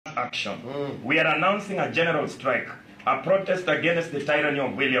action. We are announcing a general strike, a protest against the tyranny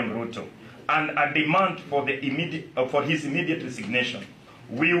of William Ruto, and a demand for his immediate resignation.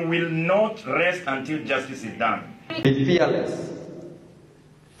 We will not rest until justice is done. Be fearless.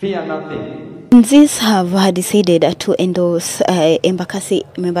 Fear nothing. These have decided to endorse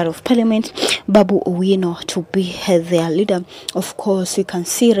Embakasi Member of Parliament BABU OWINO to be their leader. Of course, you can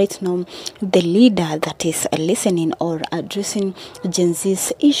see right now the leader that is listening or addressing Gen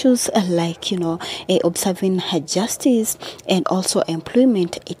Z's issues like, observing justice and also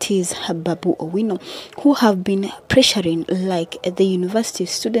employment. It is BABU OWINO who have been pressuring like the university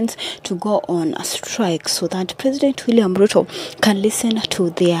students to go on a strike so that President William Ruto can listen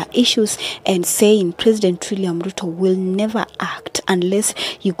to their issues, and saying President William Ruto will never act unless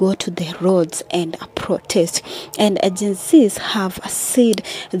you go to the roads and protest. And agencies have said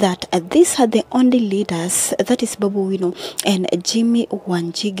that these are the only leaders, that is BABU OWINO and Jimmy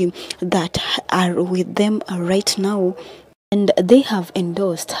Wanjigi, that are with them right now. And they have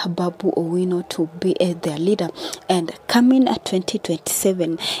endorsed BABU OWINO to be their leader. And coming at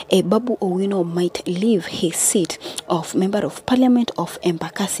 2027, BABU OWINO might leave his seat of Member of Parliament of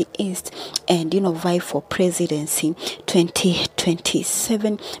Embakasi East and, vie for presidency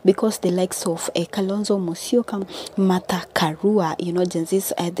 2027, because the likes of Kalonzo Musyoka, Martha Karua, Gen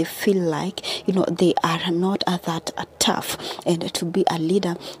Zs, they feel like, they are not that tough. And to be a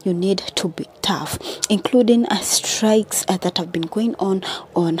leader, you need to be tough, including strikes that have been going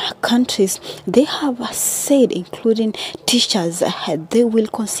on countries. They have said, including teachers, they will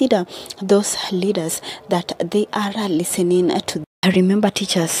consider those leaders that they are listening to. Remember,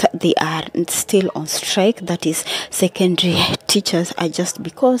 teachers, they are still on strike. That is, secondary teachers are just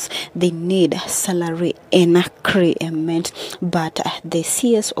because they need salary increment. But the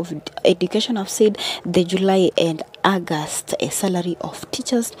CS of Education have said the July and August salary of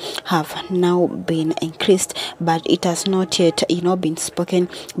teachers have now been increased, but it has not yet, been spoken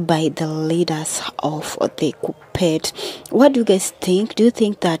by the leaders of the CUPED. What do you guys think? Do you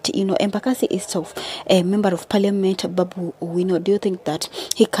think that, Embakasi is of a Member of Parliament, BABU OWINO? Do you think that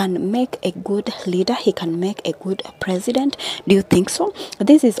he can make a good leader? He can make a good president? Do you think so?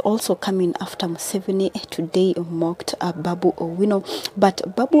 This is also coming after Museveni today mocked BABU OWINO. But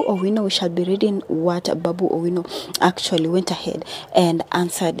BABU OWINO, we shall be reading what BABU OWINO actually went ahead and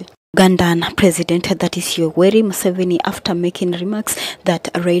answered Ugandan President, that is Yoweri Museveni, after making remarks that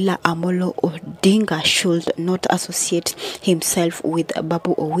Raila Amolo Odinga should not associate himself with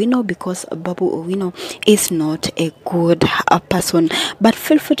BABU OWINO because BABU OWINO is not a good person. But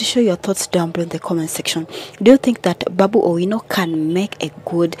feel free to show your thoughts down below in the comment section. Do you think that BABU OWINO can make a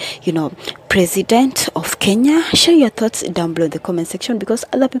good, president of Kenya? Share your thoughts down below in the comment section, because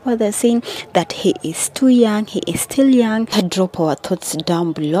other people are saying that he is too young, he is still young. Drop our thoughts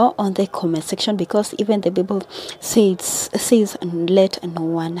down below on the comment section, because even the Bible says let no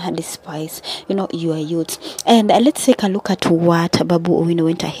one despise your youth. And let's take a look at what BABU OWINO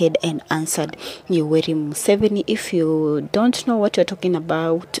went ahead and answered Yoweri Museveni. If you don't know what you're talking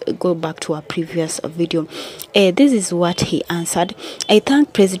about, go back to our previous video. This is what he answered. I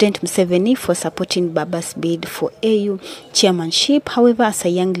thank President Museveni for supporting Baba's bid for AU chairmanship. However, as a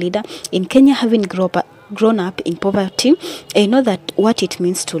young leader in Kenya, having grown up in poverty, I know that what it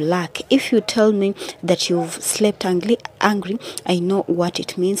means to lack. If you tell me that you've slept angry, I know what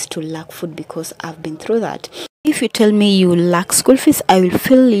it means to lack food, because I've been through that. If you tell me you lack school fees, I will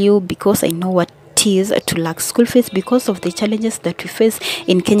feel you, because I know what is to lack school fees. Because of the challenges that we face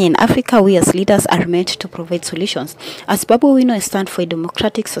in Kenya and Africa, we as leaders are meant to provide solutions. As BABU OWINO, stand for a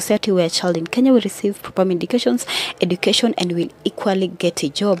democratic society where a child in Kenya will receive proper medications, education, and will equally get a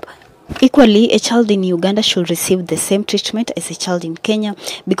job. Equally, a child in Uganda should receive the same treatment as a child in Kenya.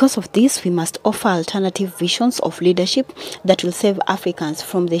 Because of this, we must offer alternative visions of leadership that will save Africans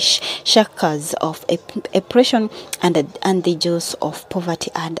from the shackles of oppression and the jaws of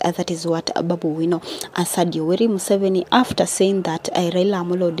poverty. And that is what BABU OWINO answered Yoweri Museveni after saying that Raila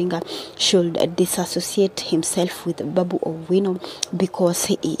Amolo Odinga should disassociate himself with BABU OWINO because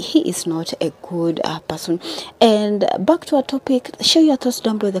he is not a good person. And back to our topic, share your thoughts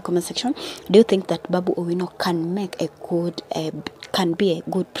down below in the comment section. Do you think that BABU OWINO can make a good, can be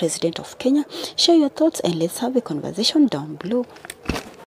a good president of Kenya? Share your thoughts and let's have a conversation down below.